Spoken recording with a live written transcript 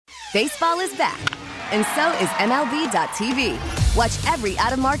Baseball is back, and so is MLB.tv. Watch every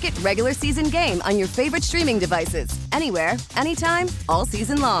out-of-market regular season game on your favorite streaming devices, anywhere, anytime, all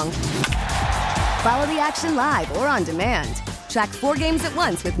season long. Follow the action live or on demand. Track 4 games at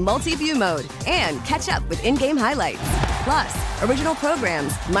once with multi-view mode and catch up with in-game highlights. Plus, original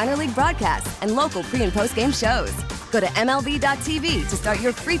programs, minor league broadcasts, and local pre- and post-game shows. Go to MLB.tv to start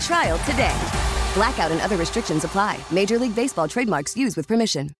your free trial today. Blackout and other restrictions apply. Major League Baseball trademarks used with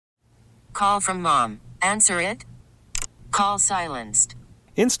permission. Call from mom. Answer it. Call silenced.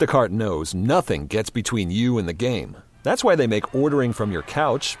 Instacart knows nothing gets between you and the game. That's why they make ordering from your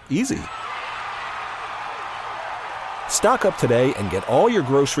couch easy. Stock up today and get all your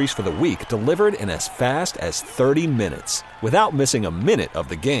groceries for the week delivered in as fast as 30 minutes without missing a minute of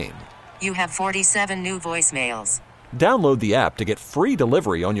the game. You have 47 new voicemails. Download the app to get free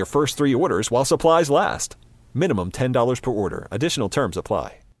delivery on your first 3 orders while supplies last. Minimum $10 per order. Additional terms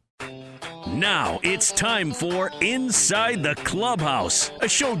apply. Now it's time for Inside the Clubhouse, a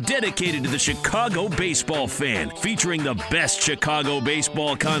show dedicated to the Chicago baseball fan, featuring the best Chicago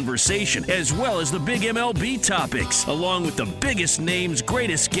baseball conversation, as well as the big MLB topics, along with the biggest names,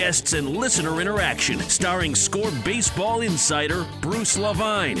 greatest guests, and listener interaction, starring Score baseball insider Bruce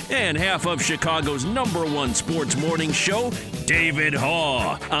Levine and half of Chicago's #1 sports morning show, David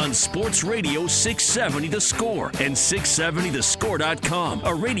Haugh, on Sports Radio 670 The Score and 670thescore.com,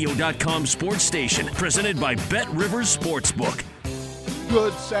 a radio.com sports station presented by Bet Rivers Sportsbook.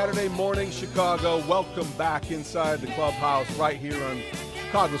 Good Saturday morning, Chicago. Welcome back inside the clubhouse right here on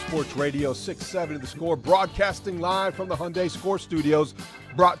Chicago Sports Radio 670 The Score, broadcasting live from the Hyundai Score Studios,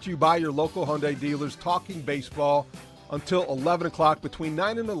 brought to you by your local Hyundai dealers, talking baseball until 11 o'clock, between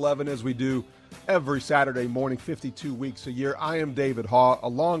 9 and 11, as we do every Saturday morning, 52 weeks a year. I am David Haugh,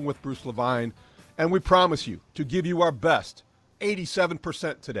 along with Bruce Levine, and we promise you to give you our best,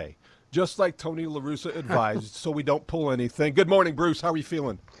 87% today, just like Tony La Russa advised, so we don't pull anything. Good morning, Bruce. How are you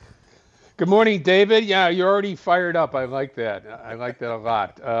feeling? Good morning, David. Yeah, you're already fired up. I like that. I like that a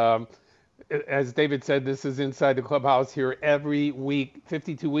lot. As David said, this is Inside the Clubhouse here every week,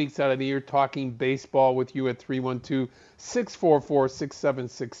 52 weeks out of the year, talking baseball with you at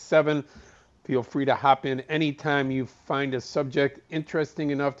 312-644-6767. Feel free to hop in anytime you find a subject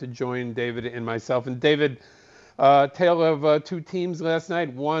interesting enough to join David and myself. And David, tale of 2 teams last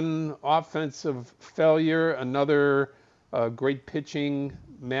night, one offensive failure, another great pitching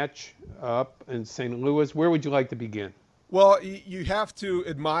match up in St. Louis. Where would you like to begin? Well, you have to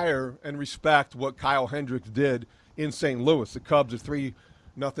admire and respect what Kyle Hendricks did in St. Louis. The Cubs are 3-0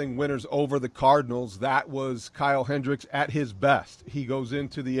 winners over the Cardinals. That was Kyle Hendricks at his best. He goes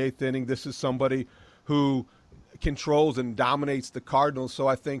into the 8th inning. This is somebody who controls and dominates the Cardinals, so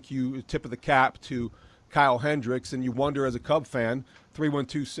I think you tip of the cap to Kyle Hendricks, and you wonder as a Cub fan,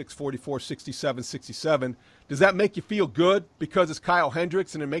 312-644-6767, does that make you feel good because it's Kyle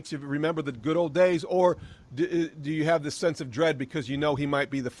Hendricks and it makes you remember the good old days, or do you have this sense of dread because you know he might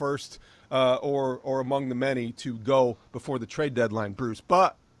be the first or among the many to go before the trade deadline, Bruce?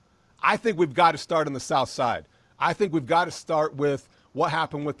 But I think we've got to start on the south side. I think we've got to start with what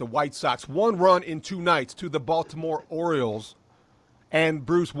happened with the White Sox. 1 run in 2 nights to the Baltimore Orioles. And,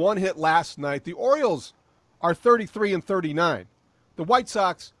 Bruce, 1 hit last night. The Orioles are 33-39. The White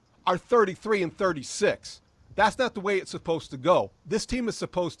Sox are 33-36. That's not the way it's supposed to go. This team is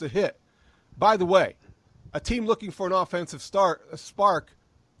supposed to hit. By the way, a team looking for an offensive spark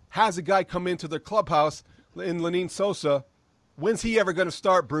has a guy come into their clubhouse in Lenyn Sosa. When's he ever going to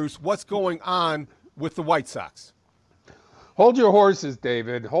start, Bruce? What's going on with the White Sox? Hold your horses,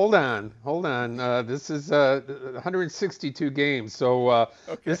 David. Hold on. This is 162 games. So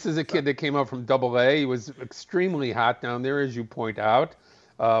okay. This is a kid that came up from Double-A. He was extremely hot down there, as you point out.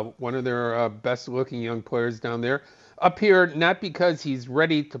 One of their best-looking young players down there. Up here, not because he's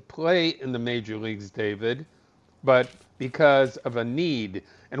ready to play in the major leagues, David, but because of a need.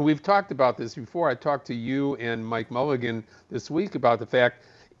 And we've talked about this before. I talked to you and Mike Mulligan this week about the fact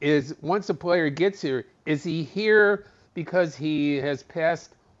is once a player gets here, is he here because he has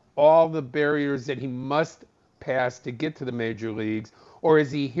passed all the barriers that he must pass to get to the major leagues, or is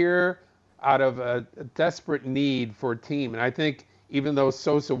he here out of a desperate need for a team? And I think even though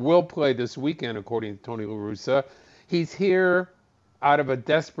Sosa will play this weekend, according to Tony La Russa, he's here out of a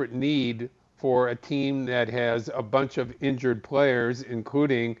desperate need for a team that has a bunch of injured players,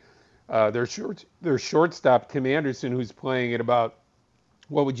 including their shortstop, Tim Anderson, who's playing at about,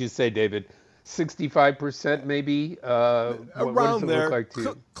 what would you say, David, 65% maybe? Around there. Look like to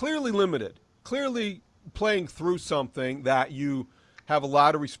you? Clearly limited. Clearly playing through something that you have a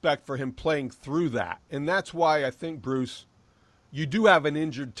lot of respect for him playing through that. And that's why I think, Bruce, you do have an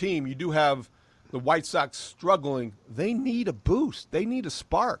injured team. You do have the White Sox struggling. They need a boost. They need a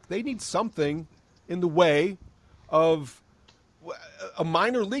spark. They need something in the way of a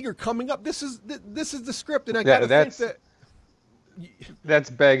minor leaguer coming up. This is the script, and I got to think that. That's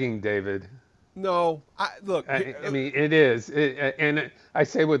begging, David. No, look. I mean, it is, and I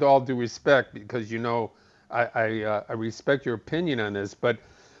say with all due respect, because I respect your opinion on this. But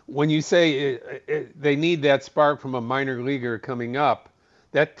when you say they need that spark from a minor leaguer coming up,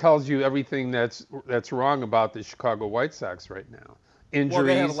 that tells you everything that's wrong about the Chicago White Sox right now. Injuries,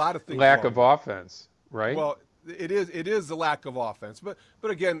 they had a lot of things lack wrong. of offense, right? Well, it is the lack of offense. But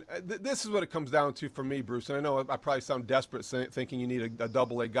again, this is what it comes down to for me, Bruce. And I know I probably sound desperate thinking you need a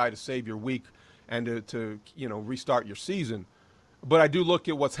double-A guy to save your week and to restart your season. But I do look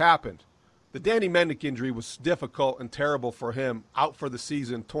at what's happened. The Danny Mendick injury was difficult and terrible for him, out for the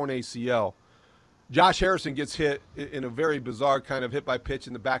season, torn ACL. Josh Harrison gets hit in a very bizarre kind of hit by pitch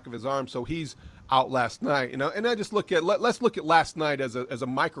in the back of his arm, so he's out last night. And I just look at let's look at last night as a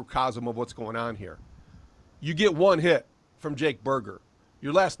microcosm of what's going on here. You get one hit from Jake Burger.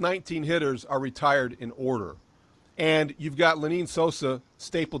 Your last 19 hitters are retired in order, and you've got Lenyn Sosa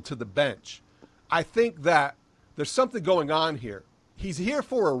stapled to the bench. I think that there's something going on here. He's here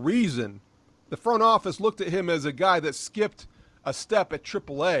for a reason. The front office looked at him as a guy that skipped a step at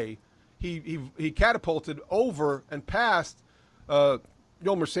AAA. He catapulted over and past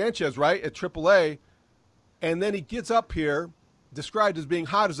Yolmer Sanchez, right, at AAA, and then he gets up here, described as being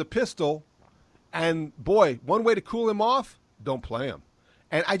hot as a pistol, and boy, one way to cool him off, don't play him.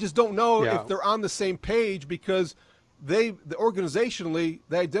 And I just don't know if they're on the same page, because organizationally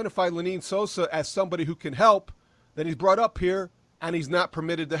they identify Lenyn Sosa as somebody who can help. Then he's brought up here, and he's not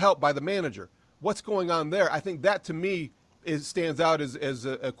permitted to help by the manager. What's going on there? I think that, to me, stands out as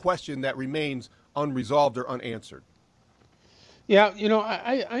a question that remains unresolved or unanswered. Yeah,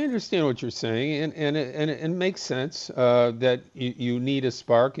 I understand what you're saying, and it makes sense that you need a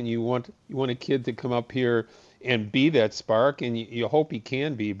spark, and you want a kid to come up here and be that spark, and you hope he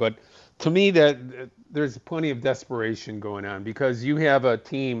can be. But to me, that there's plenty of desperation going on, because you have a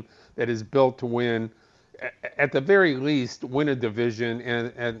team that is built to win, at the very least, win a division,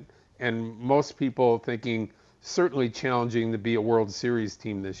 and most people thinking certainly challenging to be a World Series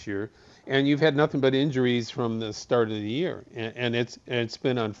team this year. And you've had nothing but injuries from the start of the year, and it's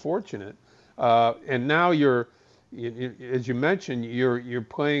been unfortunate. And now as you mentioned, you're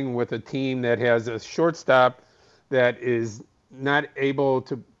playing with a team that has a shortstop that is not able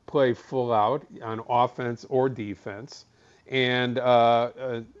to play full out on offense or defense, and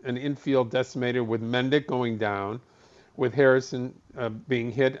an infield decimated with Mendick going down, with Harrison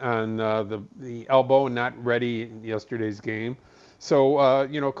being hit on the elbow and not ready in yesterday's game. So,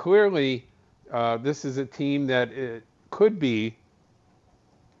 clearly this is a team that it could be,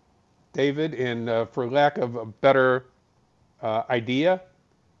 David, and for lack of a better idea,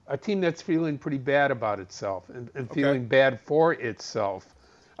 a team that's feeling pretty bad about itself and feeling bad for itself.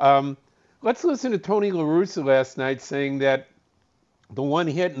 Let's listen to Tony La Russa last night saying that the one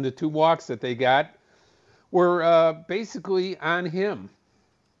hit and the two walks that they got were basically on him.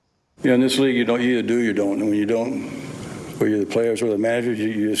 Yeah, in this league, you either do or you don't. And when you don't, whether you're the players or the managers,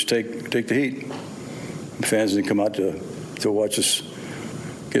 you just take the heat. The fans didn't come out to watch us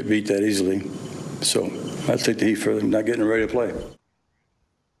get beat that easily. So I'd take the heat for them not getting ready to play.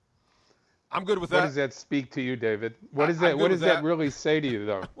 I'm good with that. What does that speak to you, David? What does that really say to you,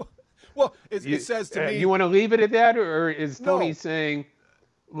 though? Well, it says to me. You want to leave it at that, or is Tony saying,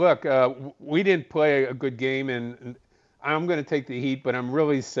 look, we didn't play a good game, and I'm going to take the heat, but I'm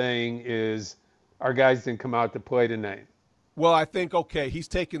really saying is our guys didn't come out to play tonight? Well, I think, he's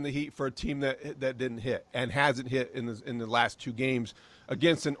taking the heat for a team that didn't hit and hasn't hit in the last two games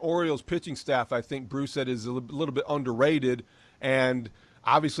against an Orioles pitching staff. I think Bruce said is a little bit underrated, and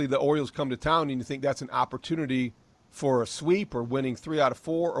obviously the Orioles come to town, and you think that's an opportunity for a sweep or winning 3 out of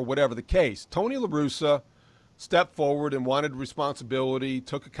 4 or whatever the case. Tony La Russa stepped forward and wanted responsibility,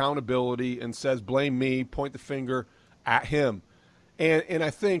 took accountability, and says, blame me, point the finger at him. And I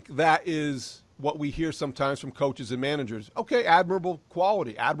think that is what we hear sometimes from coaches and managers. Okay, admirable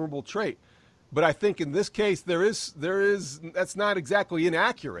quality, admirable trait. But I think in this case, there is that's not exactly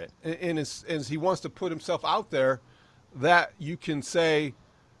inaccurate. And as he wants to put himself out there, that you can say,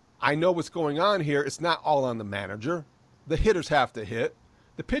 I know what's going on here. It's not all on the manager. The hitters have to hit.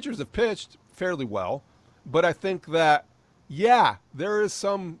 The pitchers have pitched fairly well. But I think that, there is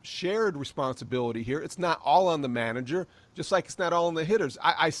some shared responsibility here. It's not all on the manager, just like it's not all on the hitters.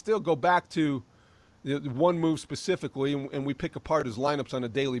 I still go back to the one move specifically, and we pick apart his lineups on a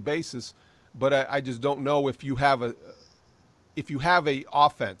daily basis. But I just don't know if you have if you have a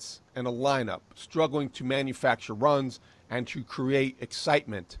offense and a lineup struggling to manufacture runs and to create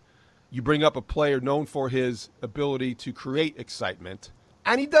excitement, you bring up a player known for his ability to create excitement,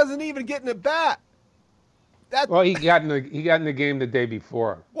 and he doesn't even get in at bat. Well, he got in the game the day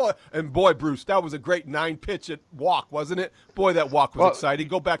before. Well, and boy, Bruce, that was a great 9-pitch walk, wasn't it? Boy, that walk was exciting.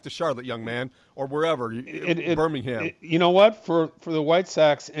 Go back to Charlotte, young man, or wherever, Birmingham. You know what? For the White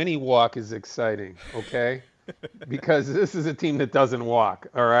Sox, any walk is exciting, okay? Because this is a team that doesn't walk,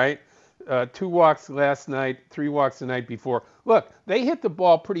 all right? 2 walks last night, 3 walks the night before. Look, they hit the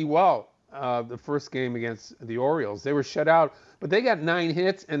ball pretty well the first game against the Orioles. They were shut out, but they got 9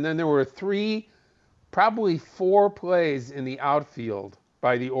 hits, and then there were probably 4 plays in the outfield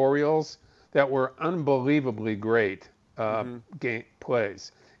by the Orioles that were unbelievably great game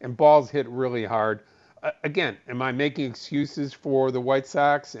plays. And balls hit really hard. Again, am I making excuses for the White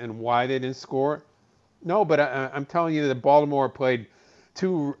Sox and why they didn't score? No, but I'm telling you that Baltimore played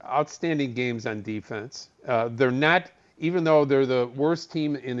 2 outstanding games on defense. They're not, even though they're the worst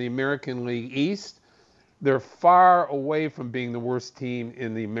team in the American League East, they're far away from being the worst team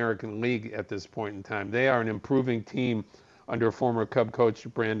in the American League at this point in time. They are an improving team under former Cub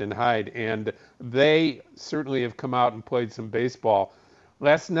coach Brandon Hyde, and they certainly have come out and played some baseball.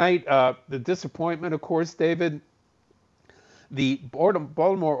 Last night, the disappointment, of course, David, the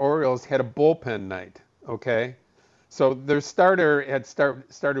Baltimore Orioles had a bullpen night, okay? So their starter had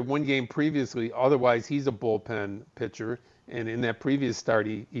started 1 game previously. Otherwise, he's a bullpen pitcher, and in that previous start,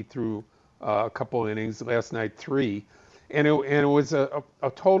 he threw a couple innings, last night 3, and it was a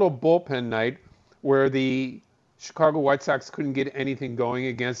total bullpen night where the Chicago White Sox couldn't get anything going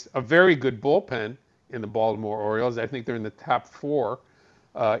against a very good bullpen in the Baltimore Orioles. I think they're in the top 4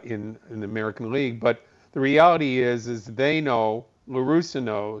 in the American League. But the reality is they know, La Russa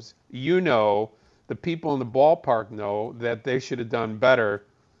knows, the people in the ballpark know that they should have done better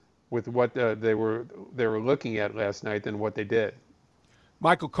with what they were looking at last night than what they did.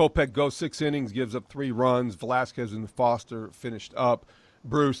 Michael Kopech goes 6 innings, gives up 3 runs. Velasquez and Foster finished up.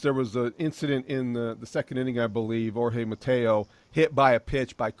 Bruce, there was an incident in the second inning, I believe. Jorge Mateo hit by a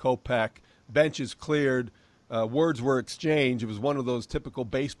pitch by Kopech. Benches cleared. Words were exchanged. It was one of those typical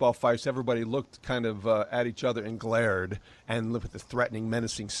baseball fights. Everybody looked kind of at each other and glared and looked with a threatening,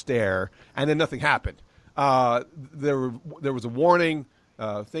 menacing stare. And then nothing happened. There was a warning.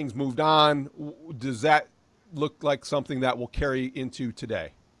 Things moved on. Does that look like something that will carry into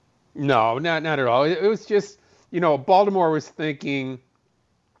today? No, not at all. It was just, Baltimore was thinking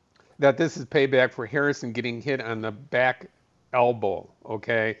that this is payback for Harrison getting hit on the back elbow,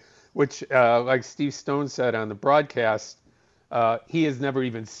 okay? Which, like Steve Stone said on the broadcast, he has never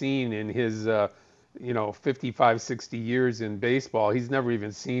even seen in his, 55, 60 years in baseball. He's never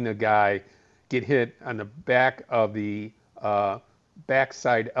even seen a guy get hit on the back of the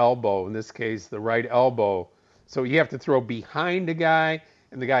backside elbow, in this case, the right elbow. So you have to throw behind the guy,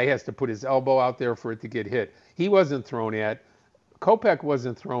 and the guy has to put his elbow out there for it to get hit. He wasn't thrown at. Kopech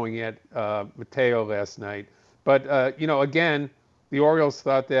wasn't throwing at Mateo last night. But, again, the Orioles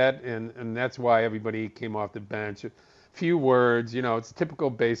thought that, and that's why everybody came off the bench. A few words, it's a typical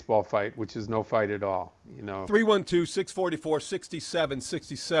baseball fight, which is no fight at all,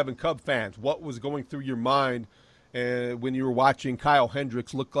 312-644-6767. Cub fans, what was going through your mind when you were watching Kyle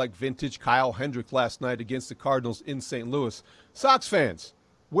Hendricks look like vintage Kyle Hendricks last night against the Cardinals in St. Louis? Sox fans,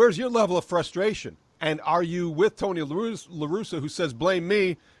 where's your level of frustration? And are you with Tony La Russa, who says, blame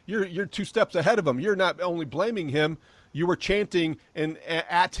me? You're 2 steps ahead of him. You're not only blaming him, you were chanting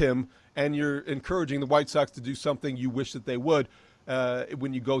at him, and you're encouraging the White Sox to do something you wish that they would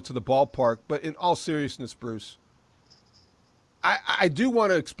when you go to the ballpark. But in all seriousness, Bruce, I do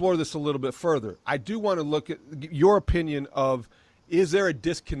want to explore this a little bit further. I do want to look at your opinion of, is there a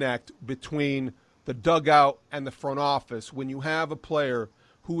disconnect between the dugout and the front office when you have a player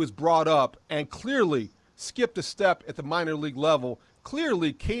who is brought up and clearly skipped a step at the minor league level,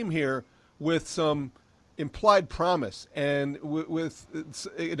 clearly came here with some implied promise and with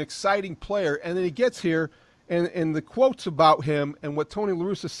an exciting player, and then he gets here, and the quotes about him and what Tony La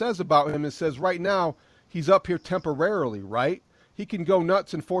Russa says about him, it says right now he's up here temporarily, right? He can go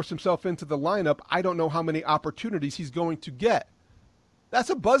nuts and force himself into the lineup. I don't know how many opportunities he's going to get. That's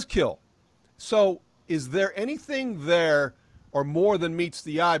a buzzkill. So is there anything there or more than meets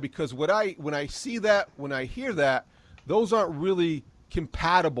the eye? Because when I see that, when I hear that, those aren't really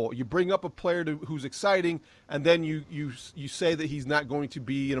compatible. You bring up a player who's exciting, and then you say that he's not going to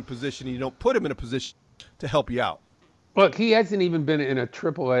be in a position, you don't put him in a position to help you out. Look, he hasn't even been in a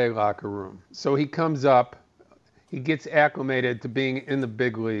AAA locker room. So he comes up, he gets acclimated to being in the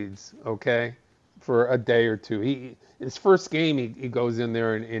big leagues, okay? for a day or two. His first game, he goes in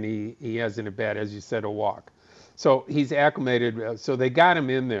there and he has in a bat, as you said, a walk. So he's acclimated. So they got him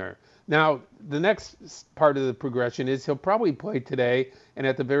in there. Now, the next part of the progression is he'll probably play today, and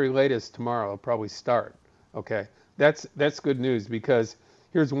at the very latest tomorrow, he'll probably start. Okay, that's good news, because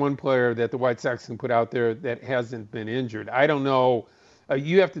here's one player that the White Sox can put out there that hasn't been injured. I don't know.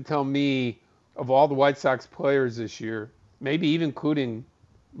 You have to tell me, of all the White Sox players this year, maybe even including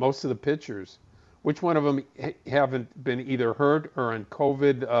most of the pitchers, which one of them haven't been either hurt or on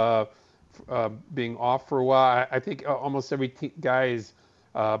COVID, being off for a while. I think almost every guy is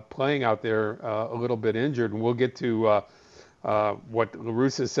playing out there a little bit injured, and we'll get to what La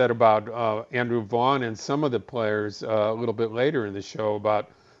Russa said about Andrew Vaughn and some of the players a little bit later in the show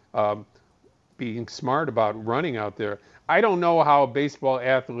about being smart about running out there. I don't know how a baseball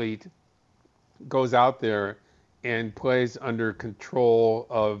athlete goes out there and plays under control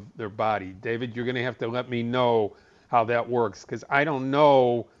of their body. David, you're going to have to let me know how that works, because I don't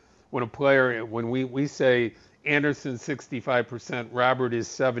know when a player, when we say Anderson 65%, Robert is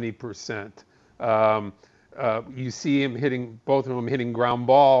 70%. You see him hitting, both of them hitting ground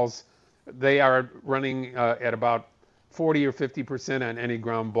balls. They are running at about 40 or 50% on any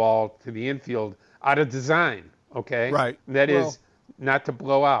ground ball to the infield out of design, okay? Right. That is not to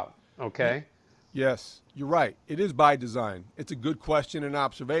blow out, okay? Yes, you're right. It is by design. It's a good question and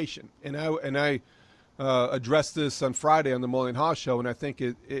observation. And I addressed this on Friday on the Mully and Haw show, and I think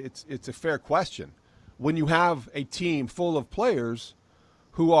it's a fair question. When you have a team full of players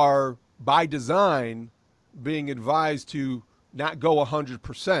who are, by design, being advised to not go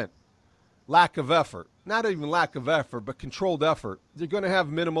 100%, lack of effort, not even lack of effort, but controlled effort, they're going to have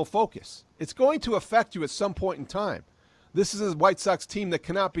minimal focus. It's going to affect you at some point in time. This is a White Sox team that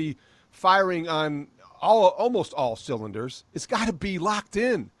cannot be firing on almost all cylinders. It's got to be locked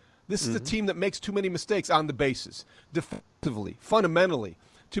in. This is a team that makes too many mistakes on the bases, defensively, fundamentally,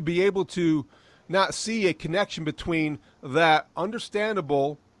 to be able to not see a connection between that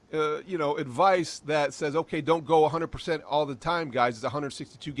understandable advice that says, okay, don't go 100% all the time, guys. It's a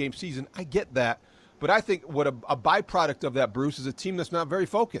 162-game season. I get that. But I think what a byproduct of that, Bruce, is a team that's not very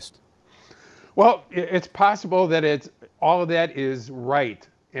focused. Well, it's possible that all of that is right,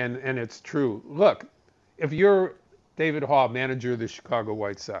 and it's true. Look, if you're David Haw, manager of the Chicago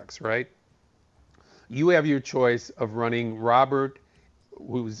White Sox, right? You have your choice of running Robert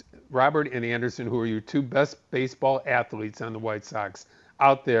and Anderson, who are your two best baseball athletes on the White Sox,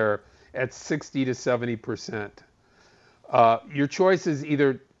 out there at 60 to 70%. Your choice is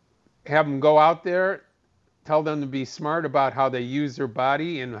either have them go out there, tell them to be smart about how they use their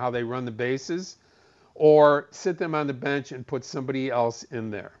body and how they run the bases, or sit them on the bench and put somebody else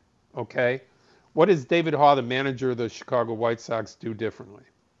in there, okay? What does David Haw, the manager of the Chicago White Sox, do differently?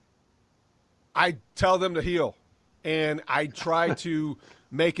 I tell them to heal, and I try to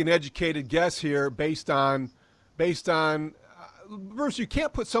make an educated guess here based on Bruce, you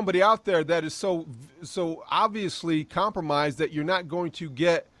can't put somebody out there that is so obviously compromised that you're not going to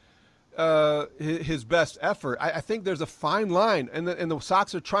get his best effort. I think there's a fine line, and the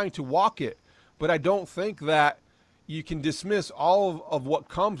Sox are trying to walk it, but I don't think that you can dismiss all of what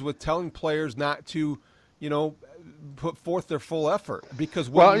comes with telling players not to, put forth their full effort. Because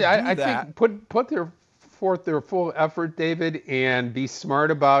I think put forth their full effort, David, and be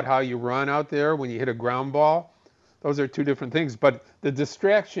smart about how you run out there when you hit a ground ball. Those are two different things. But the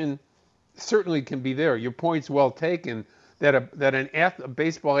distraction certainly can be there. Your point's well taken that a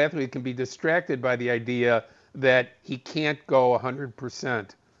baseball athlete can be distracted by the idea that he can't go 100%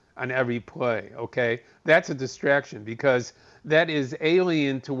 on every play, okay? That's a distraction, because that is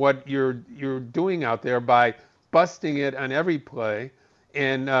alien to what you're doing out there by busting it on every play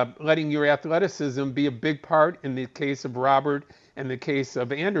and letting your athleticism be a big part, in the case of Robert and the case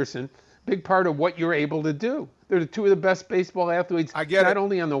of Anderson, big part of what you're able to do. They're the two of the best baseball athletes, not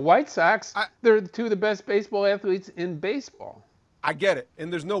only on the White Sox, they're the two of the best baseball athletes in baseball. I get it.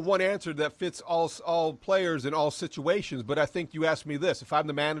 And there's no one answer that fits all players in all situations. But I think you asked me this. If I'm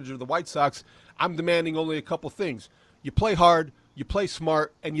the manager of the White Sox, I'm demanding only a couple things. You play hard, you play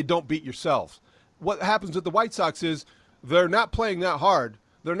smart, and you don't beat yourselves. What happens with the White Sox is they're not playing that hard,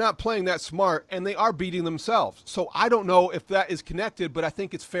 they're not playing that smart, and they are beating themselves. So I don't know if that is connected, but I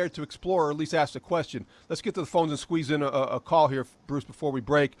think it's fair to explore, or at least ask the question. Let's get to the phones and squeeze in a call here, Bruce, before we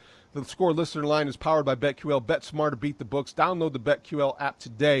break. The Score listener line is powered by BetQL. Bet smarter, beat the books. Download the BetQL app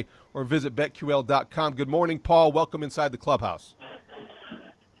today or visit BetQL.com. Good morning, Paul. Welcome inside the clubhouse.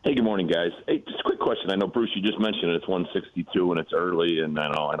 Hey, good morning, guys. Hey, just a quick question. I know, Bruce, you just mentioned it's 162 and it's early, and I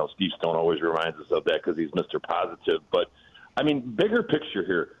know Steve Stone always reminds us of that because he's Mr. Positive. But, I mean, bigger picture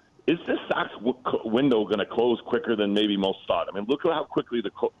here. is this Sox window going to close quicker than maybe most thought? I mean, look at how quickly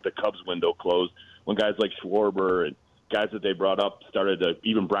the Cubs window closed when guys like Schwarber and guys that they brought up started to,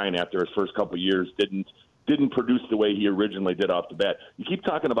 even Brian after his first couple of years didn't produce the way he originally did off the bat. You keep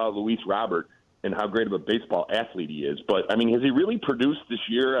talking about Luis Robert and how great of a baseball athlete he is, but I mean, has he really produced this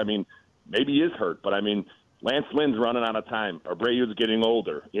year? I mean, maybe he is hurt, but I mean, Lance Lynn's running out of time. Abreu's getting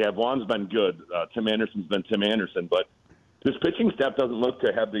older. Yeah, Vaughn's been good. Tim Anderson's been Tim Anderson, but this pitching staff doesn't look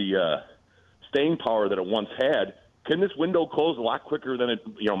to have the staying power that it once had. Can this window close a lot quicker than it?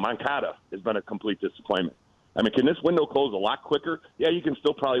 Moncada has been a complete disappointment. I mean, can this window close a lot quicker? Yeah, you can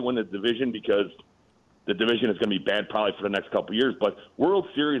still probably win the division because the division is going to be bad probably for the next couple of years. But World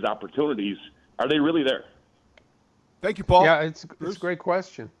Series opportunities, are they really there? Thank you, Paul. Yeah, it's a great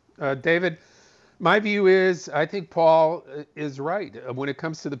question, David. My view is I think Paul is right when it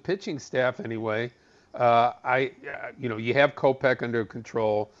comes to the pitching staff. Anyway, you have Kopech under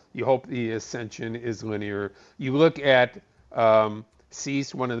control. You hope the ascension is linear. You look at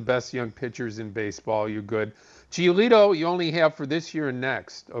Cease, one of the best young pitchers in baseball. You're good. Giolito, you only have for this year and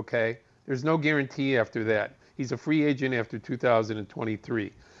next. Okay, there's no guarantee after that. He's a free agent after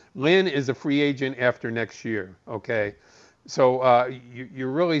 2023. Lynn is a free agent after next year. Okay, so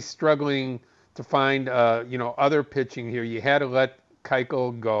you're really struggling to find, other pitching here. You had to let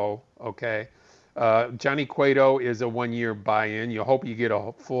Keuchel go, okay? Johnny Cueto is a one-year buy-in. You hope you get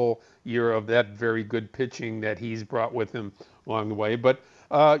a full year of that very good pitching that he's brought with him along the way. But,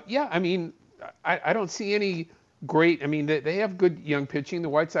 I don't see any great – I mean, they have good young pitching. The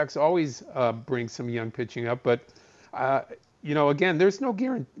White Sox always bring some young pitching up. But, again, there's no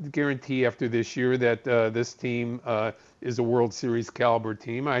guarantee after this year that this team is a World Series caliber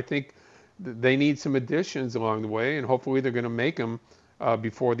team. I think – they need some additions along the way, and hopefully they're going to make them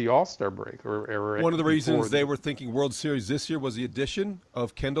before the All-Star break. One of the reasons they were thinking World Series this year was the addition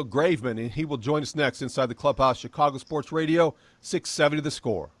of Kendall Graveman, and he will join us next inside the Clubhouse, Chicago Sports Radio, 670 The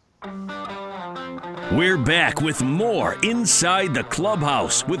Score. We're back with more Inside the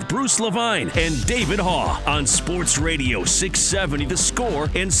Clubhouse with Bruce Levine and David Haugh on Sports Radio 670 The Score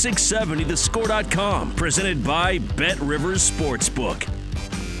and 670thescore.com. Presented by Bet Rivers Sportsbook.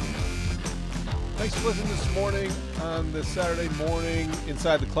 Thanks for listening this morning on this Saturday morning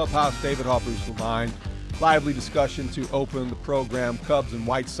inside the Clubhouse. David Haugh, Bruce Levine. Lively discussion to open the program. Cubs and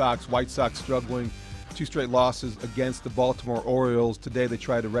White Sox. White Sox struggling. 2 straight losses against the Baltimore Orioles. Today they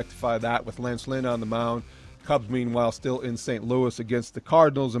try to rectify that with Lance Lynn on the mound. Cubs, meanwhile, still in St. Louis against the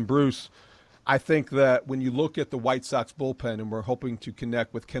Cardinals. And Bruce, I think that when you look at the White Sox bullpen, and we're hoping to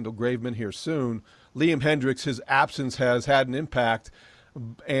connect with Kendall Graveman here soon, Liam Hendriks, his absence has had an impact.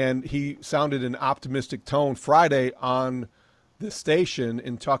 And he sounded an optimistic tone Friday on the station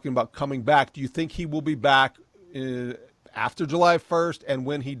in talking about coming back. Do you think he will be back after July 1st? And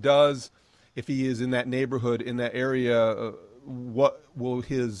when he does, if he is in that neighborhood, in that area, what will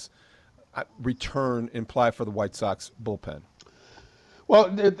his return imply for the White Sox bullpen? Well,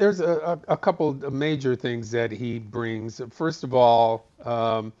 there's a couple of major things that he brings. First of all,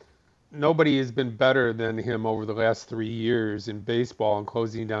 nobody has been better than him over the last 3 years in baseball and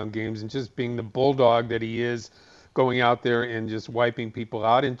closing down games and just being the bulldog that he is, going out there and just wiping people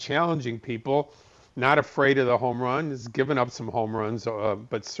out and challenging people, not afraid of the home run. Has given up some home runs,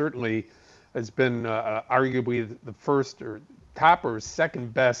 but certainly has been arguably the first or top or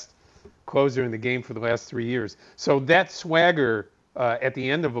second best closer in the game for the last 3 years. So that swagger at the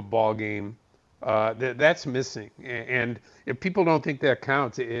end of a ball game, that's missing. And if people don't think that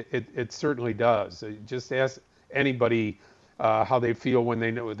counts, it certainly does. Just ask anybody how they feel when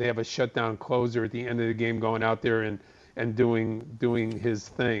they know they have a shutdown closer at the end of the game going out there and doing his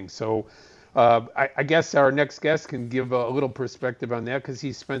thing. So I guess our next guest can give a little perspective on that because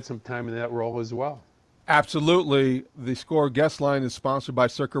he spent some time in that role as well. Absolutely. The Score guest line is sponsored by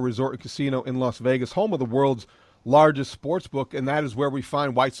Circa Resort and Casino in Las Vegas, home of the world's largest sports book, and that is where we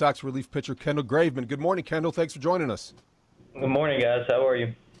find White Sox relief pitcher Kendall Graveman. Good morning, Kendall. Thanks for joining us. Good morning, guys. How are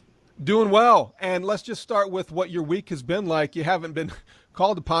you? Doing well. And let's just start with what your week has been like. You haven't been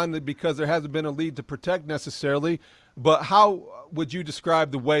called upon because there hasn't been a lead to protect necessarily, but how would you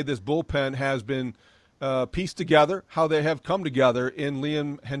describe the way this bullpen has been pieced together, how they have come together in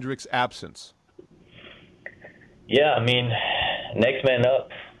Liam Hendriks' absence? Yeah, I mean, next man up.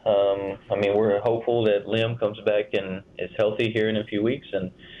 We're hopeful that Liam comes back and is healthy here in a few weeks.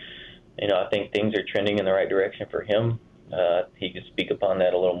 And, I think things are trending in the right direction for him. He could speak upon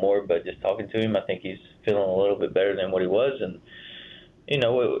that a little more, but just talking to him, I think he's feeling a little bit better than what he was. And,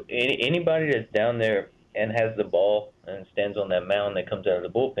 anybody that's down there and has the ball and stands on that mound that comes out of the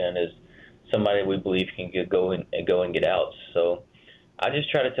bullpen is somebody we believe can go and get outs. So I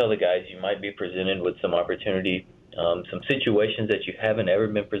just try to tell the guys you might be presented with some opportunity, some situations that you haven't ever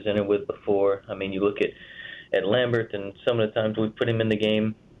been presented with before. I mean, you look at Lambert, and some of the times we put him in the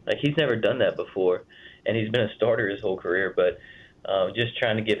game, like he's never done that before, and he's been a starter his whole career. But just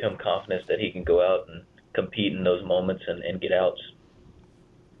trying to give him confidence that he can go out and compete in those moments and get outs.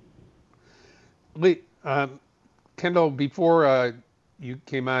 Lee, Kendall, before you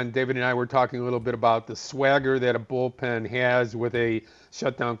came on, David and I were talking a little bit about the swagger that a bullpen has with a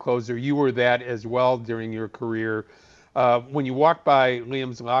shutdown closer. You were that as well during your career. When you walk by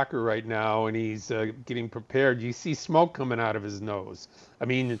Liam's locker right now and he's getting prepared, you see smoke coming out of his nose. I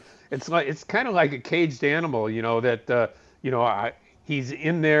mean, it's kind of like a caged animal, that he's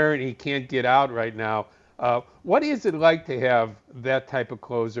in there and he can't get out right now. What is it like to have that type of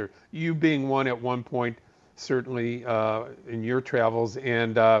closer? You being one at one point, certainly in your travels,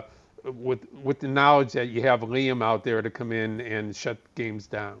 and with the knowledge that you have Liam out there to come in and shut games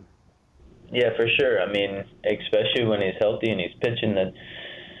down. Yeah, for sure. I mean, especially when he's healthy and he's pitching, that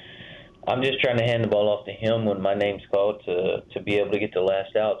I'm just trying to hand the ball off to him when my name's called to be able to get the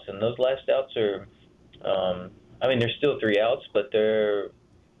last outs. And those last outs are, there's still 3 outs, but they're,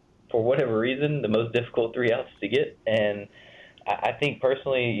 for whatever reason, the most difficult 3 outs to get. And I think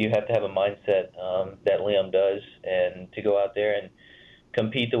personally you have to have a mindset that Liam does, and to go out there and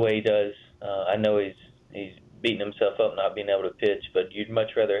compete the way he does. I know he's beating himself up not being able to pitch, but you'd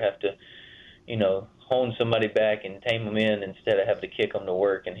much rather have to, hone somebody back and tame him in instead of having to kick him to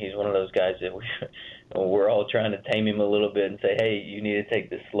work. And he's one of those guys that we're all trying to tame him a little bit and say, hey, you need to take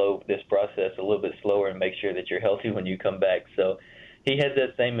this process a little bit slower and make sure that you're healthy when you come back. So he has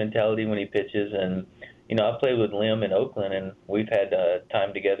that same mentality when he pitches. And I played with Liam in Oakland, and we've had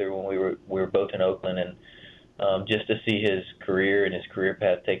time together when we were both in Oakland, and just to see his career and his career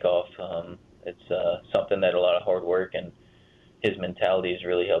path take off, it's something that a lot of hard work and his mentality has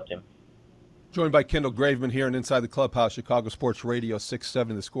really helped him. Joined by Kendall Graveman here on Inside the Clubhouse, Chicago Sports Radio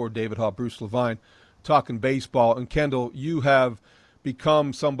 670 The Score. David Hall, Bruce Levine, talking baseball. And Kendall, you have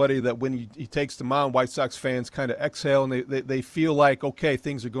become somebody that when he takes the mound, White Sox fans kind of exhale and they feel like, okay,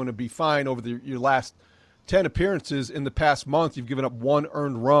 things are going to be fine. Over your last 10 appearances in the past month, you've given up 1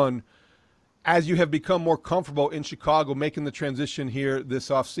 earned run. As you have become more comfortable in Chicago, making the transition here this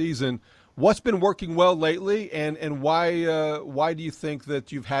offseason, what's been working well lately, and why do you think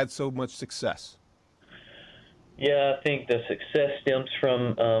that you've had so much success? Yeah, I think the success stems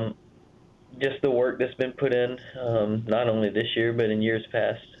from just the work that's been put in, not only this year but in years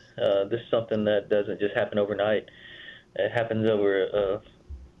past. This is something that doesn't just happen overnight. It happens over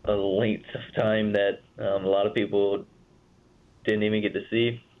a length of time that a lot of people didn't even get to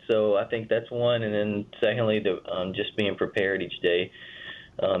see. So I think that's one, and then secondly, just being prepared each day,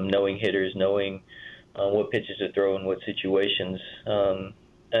 knowing hitters, knowing what pitches to throw in what situations.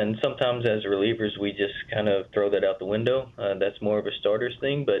 And sometimes as relievers, we just kind of throw that out the window. That's more of a starter's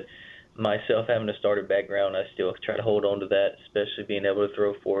thing, but myself having a starter background, I still try to hold on to that, especially being able to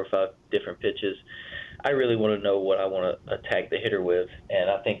throw 4 or 5 different pitches. I really want to know what I want to attack the hitter with, and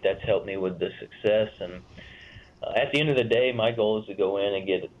I think that's helped me with the success. And at the end of the day, my goal is to go in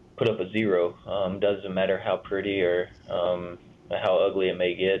and put up a 0. Doesn't matter how pretty or how ugly it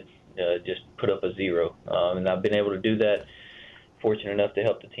may get, just put up a 0. And I've been able to do that, fortunate enough to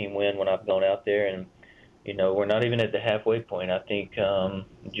help the team win when I've gone out there. And, we're not even at the halfway point. I think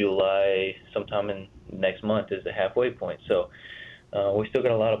July, sometime in next month, is the halfway point. So we still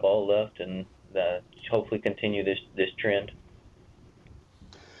got a lot of ball left, and hopefully continue this trend.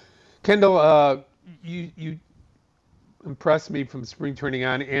 Kendall, you impressed me from spring training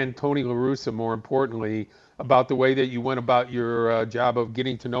on, and Tony La Russa, more importantly, about the way that you went about your job of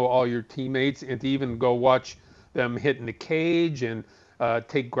getting to know all your teammates, and to even go watch them hit in the cage and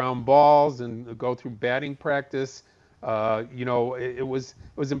take ground balls and go through batting practice. It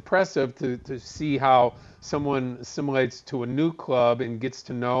was impressive to see how someone assimilates to a new club and gets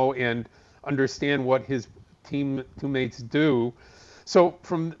to know and understand what his teammates do. So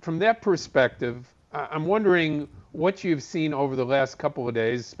from that perspective, I'm wondering what you've seen over the last couple of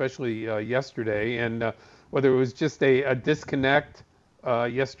days, especially yesterday, and whether it was just a disconnect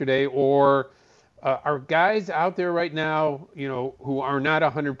yesterday, or are guys out there right now, who are not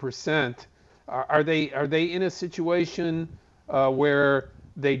 100%, are they in a situation where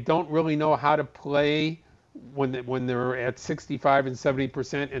they don't really know how to play when they're at 65 and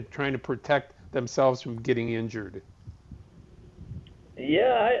 70% and trying to protect themselves from getting injured?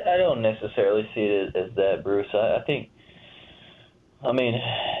 Yeah, I don't necessarily see it as that, Bruce. I think, man,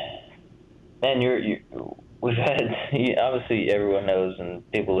 we've had, obviously everyone knows,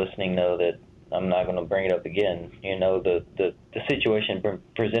 and people listening know that, I'm not going to bring it up again. The situation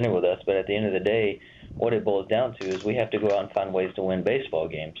presented with us, but at the end of the day, what it boils down to is we have to go out and find ways to win baseball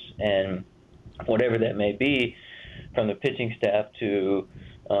games, and whatever that may be, from the pitching staff to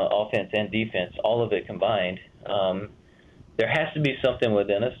offense and defense, all of it combined. There has to be something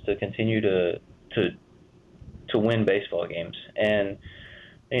within us to continue to win baseball games, and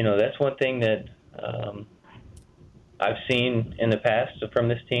that's one thing that I've seen in the past from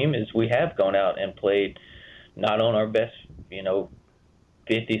this team is we have gone out and played not on our best,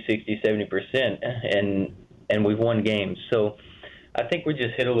 50, 60, 70%, and we've won games. So I think we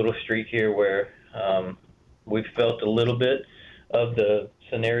just hit a little streak here where we've felt a little bit of the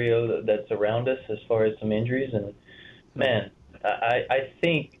scenario that's around us as far as some injuries. And, man, I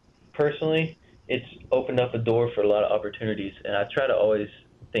think personally it's opened up a door for a lot of opportunities, and I try to always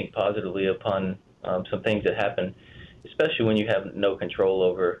think positively upon some things that happen, especially when you have no control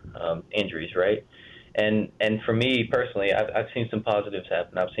over injuries, right? And for me personally, I've seen some positives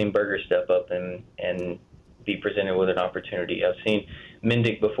happen. I've seen Berger step up and be presented with an opportunity. I've seen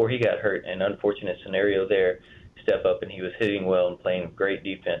Mendick, before he got hurt, an unfortunate scenario there, step up, and he was hitting well and playing great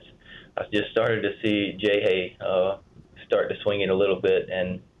defense. I've just started to see Jay Hay start to swing it a little bit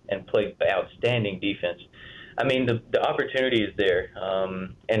and play outstanding defense. I mean, the opportunity is there.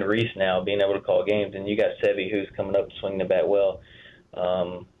 And Reese now being able to call games, and you got Sevy, who's coming up to swing the bat well,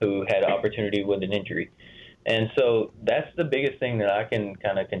 who had opportunity with an injury. And so that's the biggest thing that I can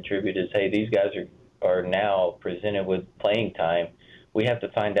kind of contribute is, hey, these guys are now presented with playing time. We have to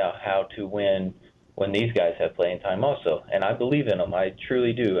find out how to win when these guys have playing time also. And I believe in them. I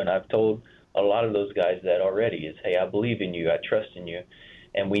truly do. And I've told a lot of those guys that already is, hey, I believe in you. I trust in you.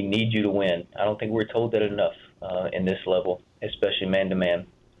 And we need you to win. I don't think we're told that enough in this level, especially man-to-man,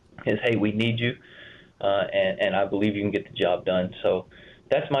 is, hey, we need you, and I believe you can get the job done. So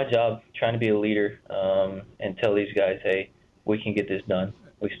that's my job, trying to be a leader and tell these guys, hey, we can get this done.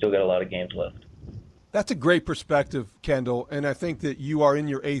 We still got a lot of games left. That's a great perspective, Kendall, and I think that you are in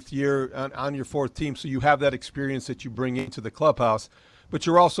your 8th year on your 4th team, so you have that experience that you bring into the clubhouse, but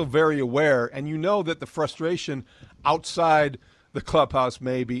you're also very aware, and you know that the frustration outside the clubhouse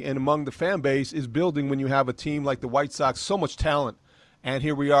maybe and among the fan base is building when you have a team like the White Sox, so much talent. And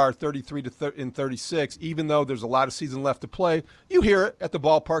here we are, 33 in 36. Even though there's a lot of season left to play, you hear it at the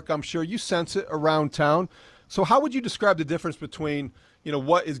ballpark, I'm sure. You sense it around town. So how would you describe the difference between,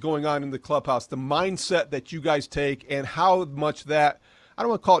 what is going on in the clubhouse, the mindset that you guys take, and how much that, I don't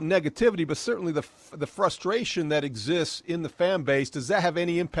want to call it negativity, but certainly the frustration that exists in the fan base, does that have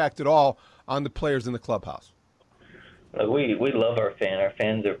any impact at all on the players in the clubhouse? We love our fan. Our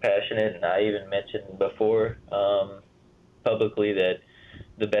fans are passionate, and I even mentioned before publicly that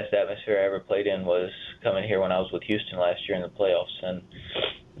the best atmosphere I ever played in was coming here when I was with Houston last year in the playoffs, and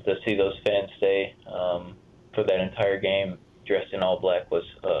to see those fans stay for that entire game dressed in all black was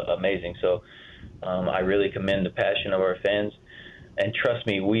amazing. So I really commend the passion of our fans, and trust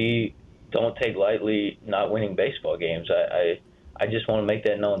me, we don't take lightly not winning baseball games. I just want to make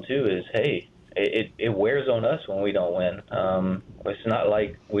that known too, is, hey, it wears on us when we don't win. It's not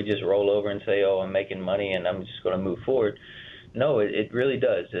like we just roll over and say, oh, I'm making money and I'm just going to move forward. No, it really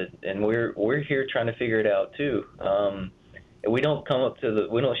does. And we're here trying to figure it out too. We don't show up to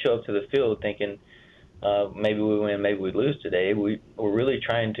the field thinking maybe we win, maybe we lose today. We're really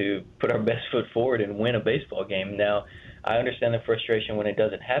trying to put our best foot forward and win a baseball game. Now, I understand the frustration when it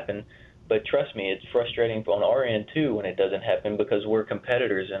doesn't happen, but trust me, it's frustrating on our end too when it doesn't happen, because we're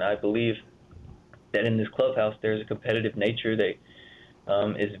competitors, and I believe that in this clubhouse there's a competitive nature that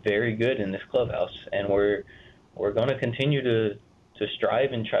is very good in this clubhouse, and we're going to continue to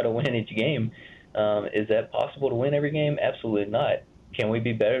strive and try to win each game. Is that possible to win every game? Absolutely not. Can we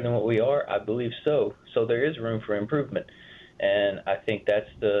be better than what we are? I believe so. So there is room for improvement, and I think that's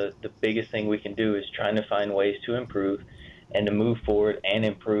the biggest thing we can do, is trying to find ways to improve and to move forward and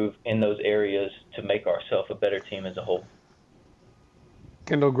improve in those areas to make ourselves a better team as a whole.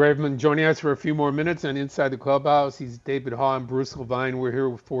 Kendall Graveman joining us for a few more minutes on Inside the Clubhouse. He's David Haugh and Bruce Levine. We're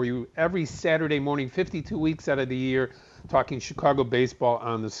here for you every Saturday morning, 52 weeks out of the year, talking Chicago baseball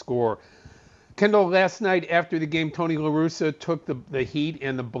on The Score. Kendall, last night after the game, Tony La Russa took the heat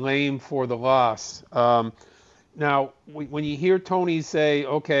and the blame for the loss. Now, when you hear Tony say,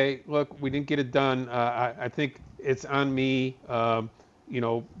 okay, look, we didn't get it done, I think it's on me,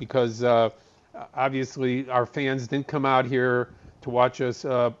 because obviously our fans didn't come out here to watch us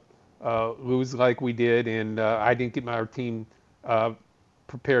lose like we did, and I didn't get our team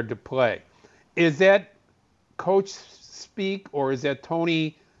prepared to play. Is that coach speak, or is that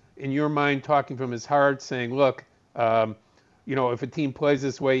Tony, in your mind, talking from his heart, saying, look, if a team plays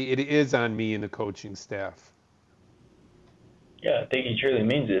this way, it is on me and the coaching staff. Yeah, I think he truly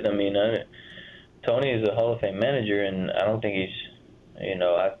means it. I mean, Tony is a Hall of Fame manager, and I don't think he's,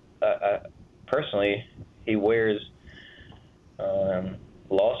 I personally, he wears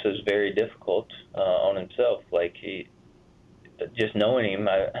losses very difficult on himself. Like, just knowing him,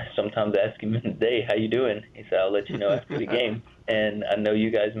 I sometimes ask him in the day, how you doing? He said, I'll let you know after the game. And I know you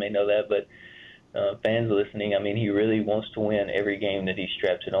guys may know that, but fans listening, I mean, he really wants to win every game that he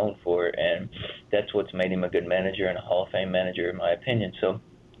straps it on for, and that's what's made him a good manager and a Hall of Fame manager, in my opinion. So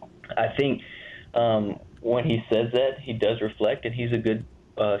I think when he says that, he does reflect, and he's a good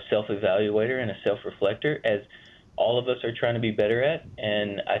self-evaluator and a self-reflector, as all of us are trying to be better at.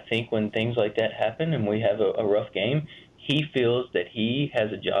 And I think when things like that happen and we have a rough game, he feels that he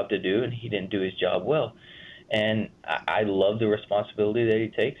has a job to do and he didn't do his job well. And I love the responsibility that he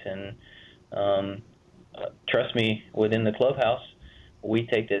takes, and trust me, within the clubhouse, we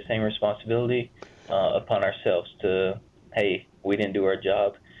take that same responsibility upon ourselves to, hey, we didn't do our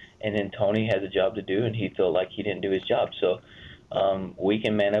job. And then Tony has a job to do, and he felt like he didn't do his job. So we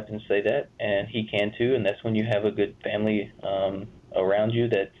can man up and say that, and he can too. And that's when you have a good family around you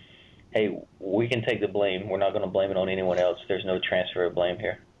that, hey, we can take the blame. We're not going to blame it on anyone else. There's no transfer of blame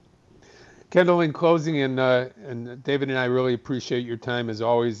here. Kendall, in closing, and David and I really appreciate your time as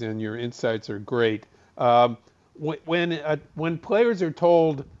always, and your insights are great. When players are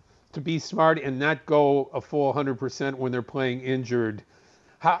told to be smart and not go a full 100% when they're playing injured,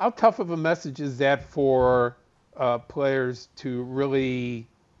 how tough of a message is that for players to really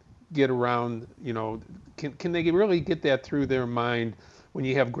get around? Can they really get that through their mind when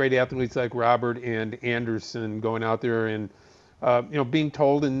you have great athletes like Robert and Anderson going out there and being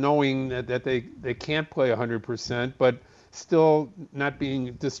told and knowing that they can't play 100%, but still not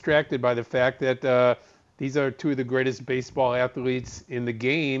being distracted by the fact that these are two of the greatest baseball athletes in the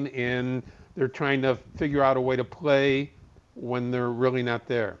game, and they're trying to figure out a way to play when they're really not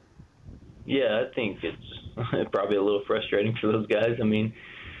there? Yeah, I think it's probably a little frustrating for those guys. I mean,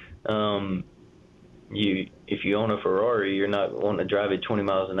 if you own a Ferrari, you're not wanting to drive it 20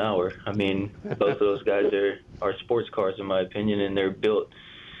 miles an hour. I mean, both of those guys are sports cars, in my opinion, and they're built.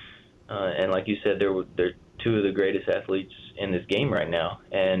 And like you said, they're two of the greatest athletes in this game right now.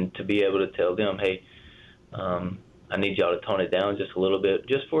 And to be able to tell them, hey, I need y'all to tone it down just a little bit,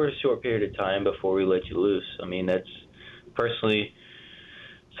 just for a short period of time before we let you loose. I mean, that's personally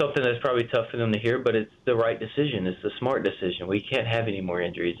something that's probably tough for them to hear, but it's the right decision. It's the smart decision. We can't have any more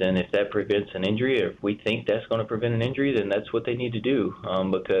injuries, and if that prevents an injury, or if we think that's going to prevent an injury, then that's what they need to do.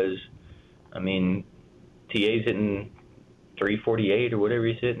 Because, I mean, TA's hitting 348 or whatever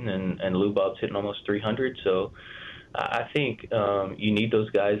he's hitting, and Lou Bob's hitting almost 300. So I think you need those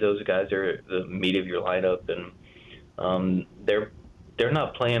guys. Those guys are the meat of your lineup, and they're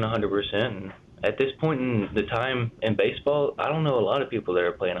not playing 100%. At this point in the time in baseball, I don't know a lot of people that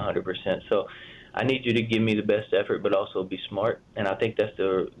are playing 100%. So I need you to give me the best effort, but also be smart. And I think that's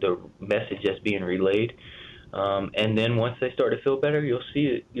the message that's being relayed. And then once they start to feel better, you'll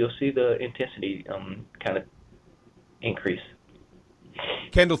see the intensity kind of increase.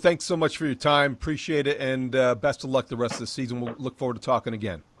 Kendall, thanks so much for your time. Appreciate it, and best of luck the rest of the season. We'll look forward to talking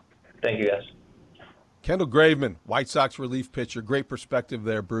again. Thank you, guys. Kendall Graveman, White Sox relief pitcher. Great perspective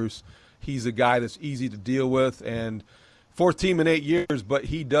there, Bruce. He's a guy that's easy to deal with, and fourth team in 8 years, but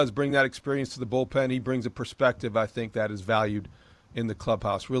he does bring that experience to the bullpen. He brings a perspective, I think, that is valued in the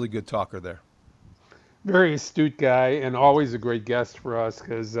clubhouse. Really good talker there. Very astute guy, and always a great guest for us,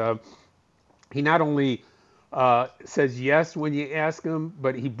 because he not only says yes when you ask him,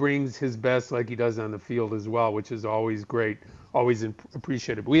 but he brings his best like he does on the field as well, which is always great, always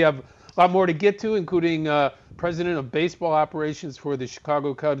appreciated. We have a lot more to get to, including President of Baseball Operations for the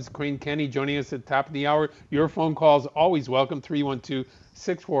Chicago Cubs, Crane Kenney, joining us at the top of the hour. Your phone calls always welcome,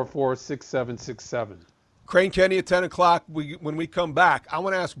 312-644-6767. Crane Kenney at 10 o'clock. When we come back, I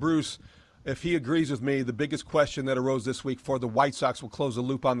want to ask Bruce if he agrees with me. The biggest question that arose this week for the White Sox. Will close the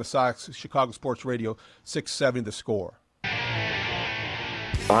loop on the Sox. Chicago Sports Radio, 670 The Score.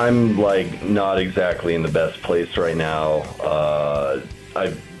 I'm not exactly in the best place right now.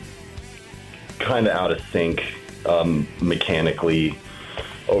 I'm kind of out of sync mechanically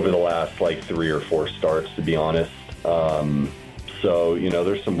over the last 3 or 4 starts, to be honest. So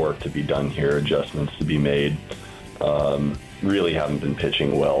there's some work to be done here, adjustments to be made. Really haven't been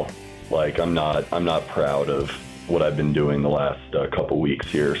pitching well. I'm not proud of what I've been doing the last couple weeks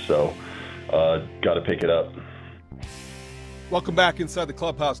here. So got to pick it up. Welcome back inside the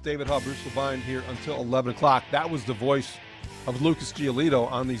clubhouse. David Hubb, Bruce Levine here until 11 o'clock. That was the voice of Lucas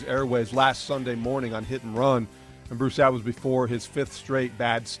Giolito on these airwaves last Sunday morning on Hit and Run. And Bruce, that was before his 5th straight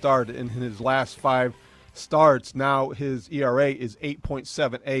bad start. In his last 5 starts, now his ERA is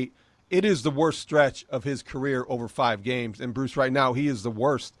 8.78. It is the worst stretch of his career over 5 games. And Bruce, right now, he is the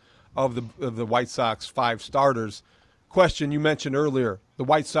worst of the White Sox 5 starters. Question you mentioned earlier, the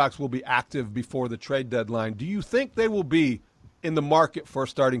White Sox will be active before the trade deadline. Do you think they will be in the market for a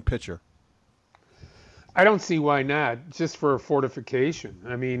starting pitcher? I don't see why not, just for fortification.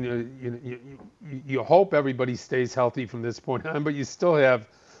 I mean, you hope everybody stays healthy from this point on, but you still have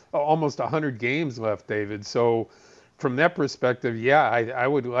almost 100 games left, David. So from that perspective, yeah, I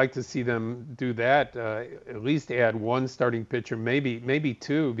would like to see them do that, at least add 1 starting pitcher, maybe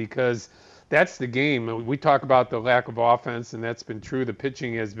 2, because that's the game. We talk about the lack of offense, and that's been true. The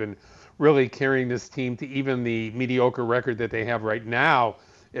pitching has been really carrying this team to even the mediocre record that they have right now.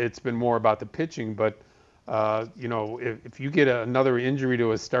 It's been more about the pitching, but if you get another injury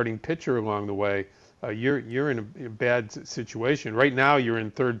to a starting pitcher along the way, you're in a bad situation. Right now, you're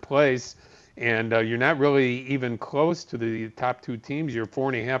in 3rd place, and you're not really even close to the top 2 teams. You're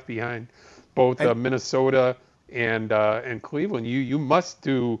 4.5 behind both Minnesota and Cleveland. You must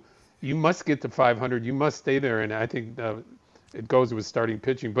get to 500. You must stay there, and I think it goes with starting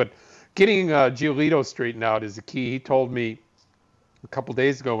pitching. But getting Giolito straightened out is the key. He told me a couple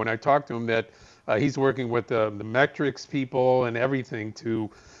days ago when I talked to him that he's working with the metrics people and everything to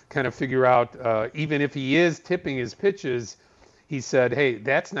kind of figure out, even if he is tipping his pitches, he said, hey,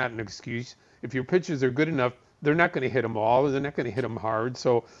 that's not an excuse. If your pitches are good enough, they're not going to hit them all. They're not going to hit them hard.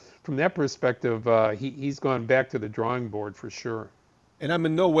 So from that perspective, he's gone back to the drawing board for sure. And I'm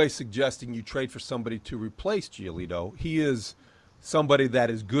in no way suggesting you trade for somebody to replace Giolito. He is somebody that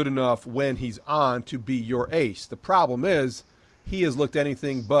is good enough when he's on to be your ace. The problem is he has looked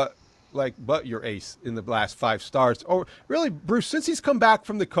anything but your ace in the last 5 starts. Or really, Bruce, since he's come back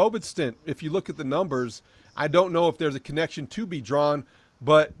from the COVID stint, if you look at the numbers, I don't know if there's a connection to be drawn,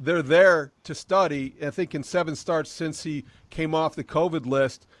 but they're there to study. I think in 7 starts since he came off the COVID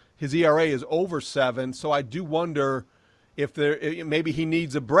list, his ERA is over 7. So I do wonder if maybe he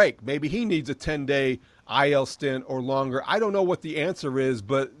needs a break. Maybe he needs a 10-day IL stint or longer. I don't know what the answer is,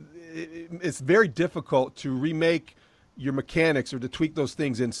 but it's very difficult to remake your mechanics or to tweak those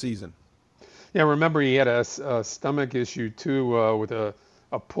things in season. Yeah, remember he had a stomach issue too with a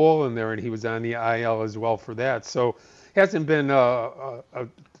pull in there, and he was on the IL as well for that. So it hasn't been a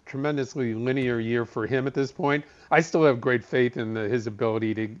tremendously linear year for him at this point. I still have great faith in his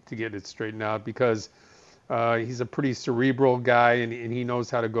ability to get it straightened out because he's a pretty cerebral guy, and he knows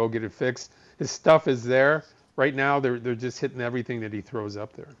how to go get it fixed. His stuff is there. Right now, they're just hitting everything that he throws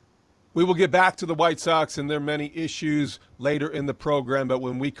up there. We will get back to the White Sox and their many issues later in the program, but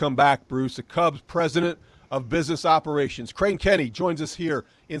when we come back, Bruce, the Cubs president of business operations, Crane Kenny, joins us here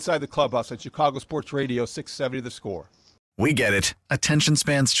inside the clubhouse at Chicago Sports Radio 670 The Score. We get it. Attention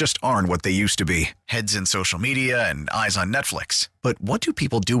spans just aren't what they used to be. Heads in social media and eyes on Netflix. But what do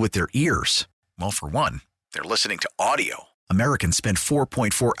people do with their ears? Well, for one, they're listening to audio. Americans spend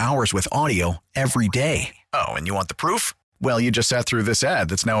 4.4 hours with audio every day. Oh, and you want the proof? Well, you just sat through this ad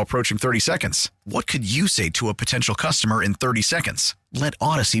that's now approaching 30 seconds. What could you say to a potential customer in 30 seconds? Let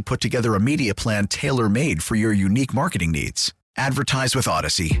Odyssey put together a media plan tailor-made for your unique marketing needs. Advertise with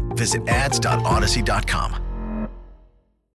Odyssey. Visit ads.odyssey.com.